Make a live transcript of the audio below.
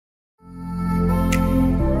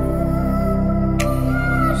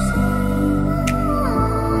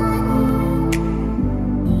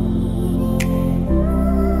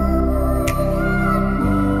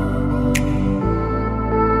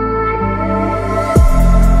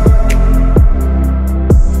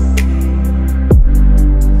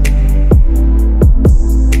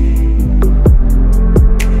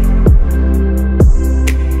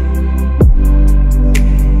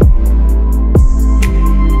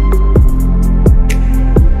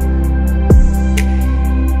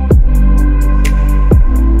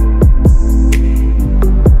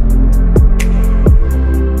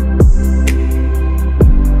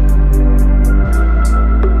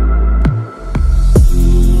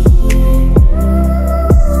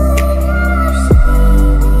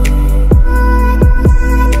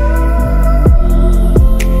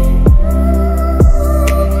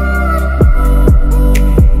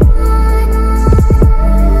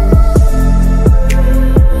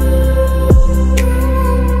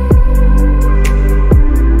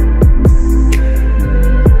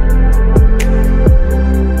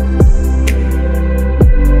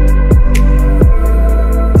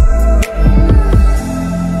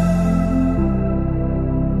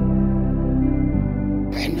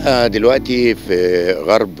دلوقتي في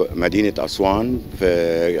غرب مدينة أسوان،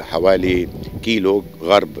 في حوالي كيلو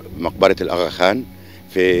غرب مقبرة الأغا خان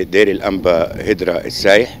في دير الأنبا هدرا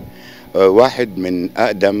السايح. واحد من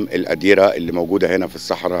أقدم الأديرة اللي موجودة هنا في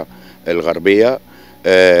الصحراء الغربية.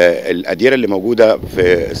 الأديرة اللي موجودة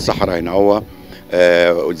في الصحراء هنا هو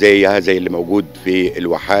زيها زي اللي موجود في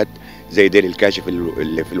الواحات، زي دير الكاشف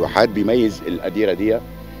اللي في الواحات. بيميز الأديرة دي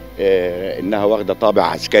إنها واخدة طابع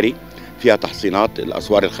عسكري، فيها تحصينات،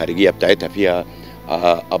 الأسوار الخارجية بتاعتها فيها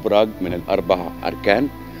أبراج من الأربع أركان،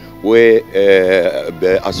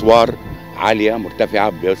 وبأسوار عالية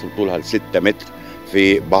مرتفعة بيصل طولها ل6 متر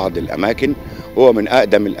في بعض الأماكن. هو من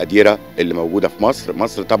أقدم الأديرة اللي موجودة في مصر.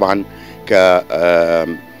 مصر طبعا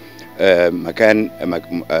كمكان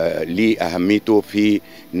ليه أهميته في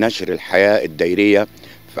نشر الحياة الديرية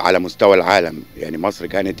على مستوى العالم. يعني مصر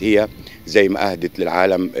كانت هي زي ما أهدت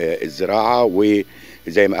للعالم الزراعة،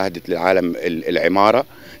 وزي ما أهدت للعالم العمارة.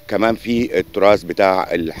 كمان في التراث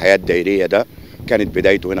بتاع الحياة الديرية ده كانت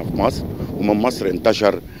بدايته هنا في مصر، ومن مصر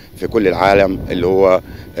انتشر في كل العالم، اللي هو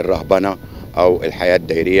الرهبنة أو الحياة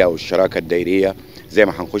الديرية أو الشراكة الديرية. زي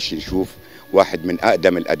ما هنخش نشوف واحد من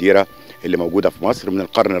أقدم الأديرة اللي موجودة في مصر من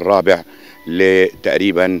القرن الرابع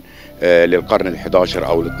تقريبا للقرن ال11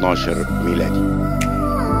 أو ال12 ميلادي.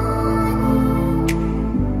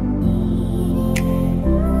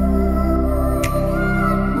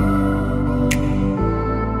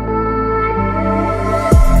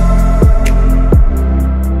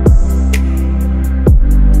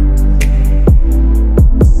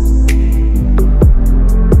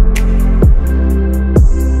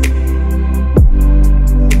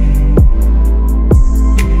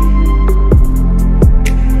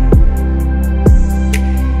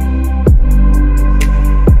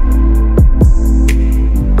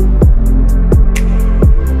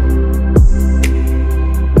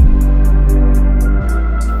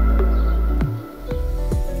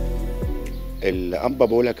 الأنبا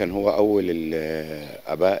بولا كان هو أول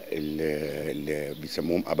الآباء اللي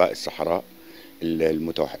بيسموهم آباء الصحراء،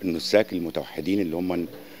 النساك المتوحدين اللي هم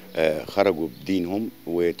خرجوا بدينهم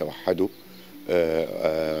وتوحدوا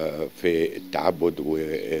في التعبد،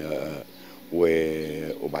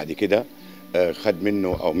 وبعد كده خد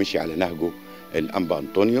منه أو مشي على نهجه الأنبا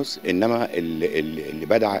أنطونيوس. إنما اللي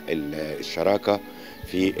بدع الشراكة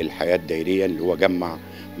في الحياة الديرية، اللي هو جمع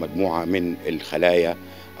مجموعة من الخلايا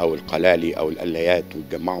أو القلالي أو الأليات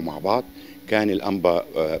واتجمعوا مع بعض، كان الأنبا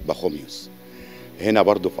بخوميوس. هنا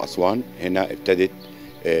برضو في أسوان، هنا ابتدت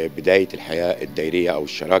بداية الحياة الديرية أو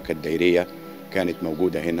الشراكة الديرية، كانت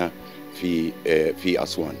موجودة هنا في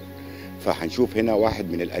أسوان. فهنشوف هنا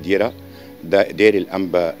واحد من الأديرة، ده دير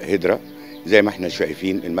الأنبا هيدرا. زي ما احنا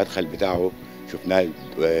شايفين المدخل بتاعه شفناه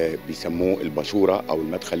بيسموه الباشورة أو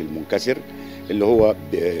المدخل المنكسر، اللي هو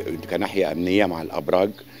كناحية أمنية مع الأبراج،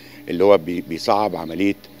 اللي هو بيصعب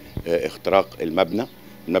عملية اختراق المبنى.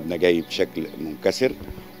 المبنى جاي بشكل منكسر،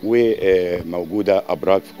 وموجودة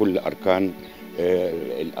أبراج في كل أركان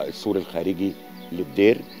السور الخارجي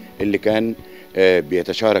للدير اللي كان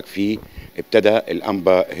بيتشارك فيه. ابتدى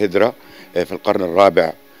الأنبا هيدرا في القرن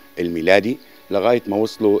الرابع الميلادي لغاية ما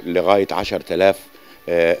وصلوا لغاية 10,000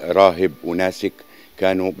 راهب وناسك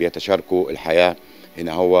كانوا بيتشاركوا الحياة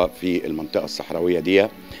هنا هو في المنطقة الصحراوية دي،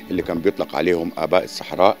 اللي كان بيطلق عليهم آباء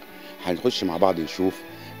الصحراء. هنخش مع بعض نشوف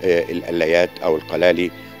الأليات أو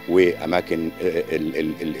القلالي وأماكن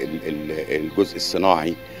الجزء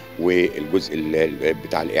الصناعي والجزء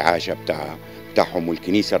بتاع الإعاشة بتاعهم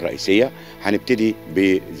والكنيسة الرئيسية. هنبتدي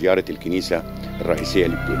بزيارة الكنيسة الرئيسية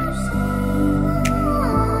للدير.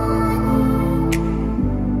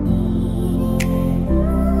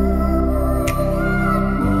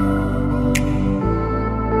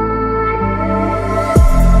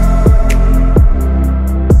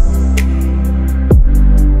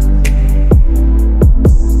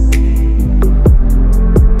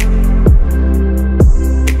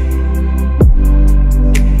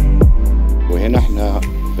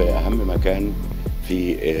 كان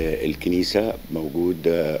في الكنيسة موجود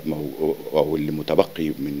أو اللي متبقي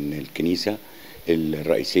من الكنيسة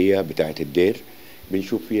الرئيسية بتاعة الدير.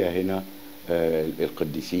 بنشوف فيها هنا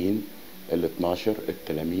القديسين ال12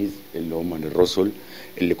 التلاميذ اللي هم الرسل،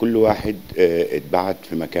 اللي كل واحد اتبعت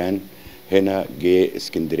في مكان. هنا جه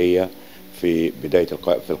اسكندرية في بداية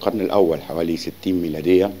في القرن الأول حوالي 60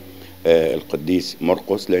 ميلادية، القديس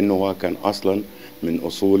مرقس، لأنه هو كان أصلا من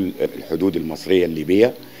أصول الحدود المصرية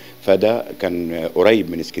الليبية، فده كان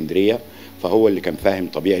قريب من اسكندرية، فهو اللي كان فاهم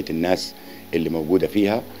طبيعة الناس اللي موجودة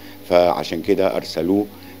فيها. فعشان كده أرسلوه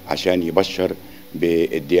عشان يبشر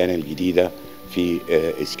بالديانة الجديدة في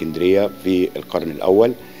اسكندرية في القرن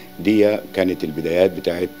الأول. دي كانت البدايات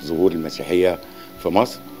بتاعت ظهور المسيحية في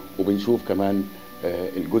مصر. وبنشوف كمان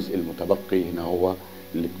الجزء المتبقي هنا هو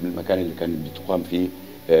المكان اللي كانت بتقام فيه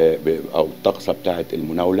او الطقسه بتاعه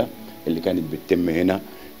المناوله اللي كانت بتتم هنا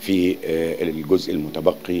في الجزء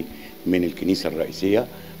المتبقي من الكنيسه الرئيسيه.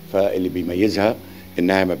 فاللي بيميزها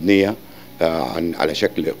انها مبنيه على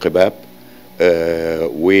شكل قباب،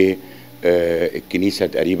 والكنيسه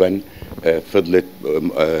تقريبا فضلت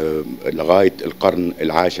لغايه القرن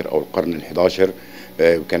العاشر او القرن ال11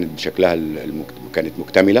 كانت بشكلها كانت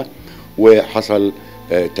مكتمله، وحصل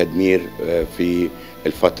تدمير في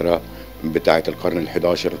الفتره بتاعه القرن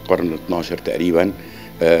ال11 القرن ال12 تقريبا.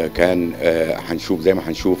 كان هنشوف زي ما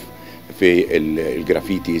هنشوف في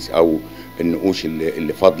الجرافيتيز او النقوش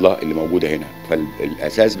اللي فاضله اللي موجوده هنا.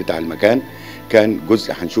 فالاساس بتاع المكان كان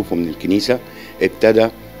جزء هنشوفه من الكنيسه. ابتدى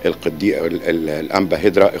الانبا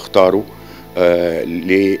هيدرا اختاروا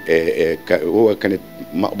هو كانت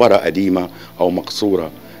مقبره قديمه او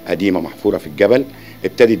مقصوره قديمه محفوره في الجبل،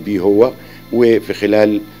 ابتدت بيه هو، وفي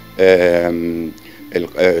خلال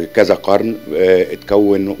كذا قرن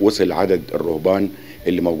اتكون وصل عدد الرهبان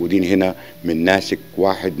اللي موجودين هنا من ناسك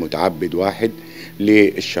واحد متعبد واحد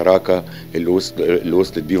للشراكه اللي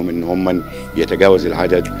وصلت بيهم ان هم يتجاوز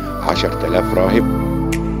العدد 10,000 راهب.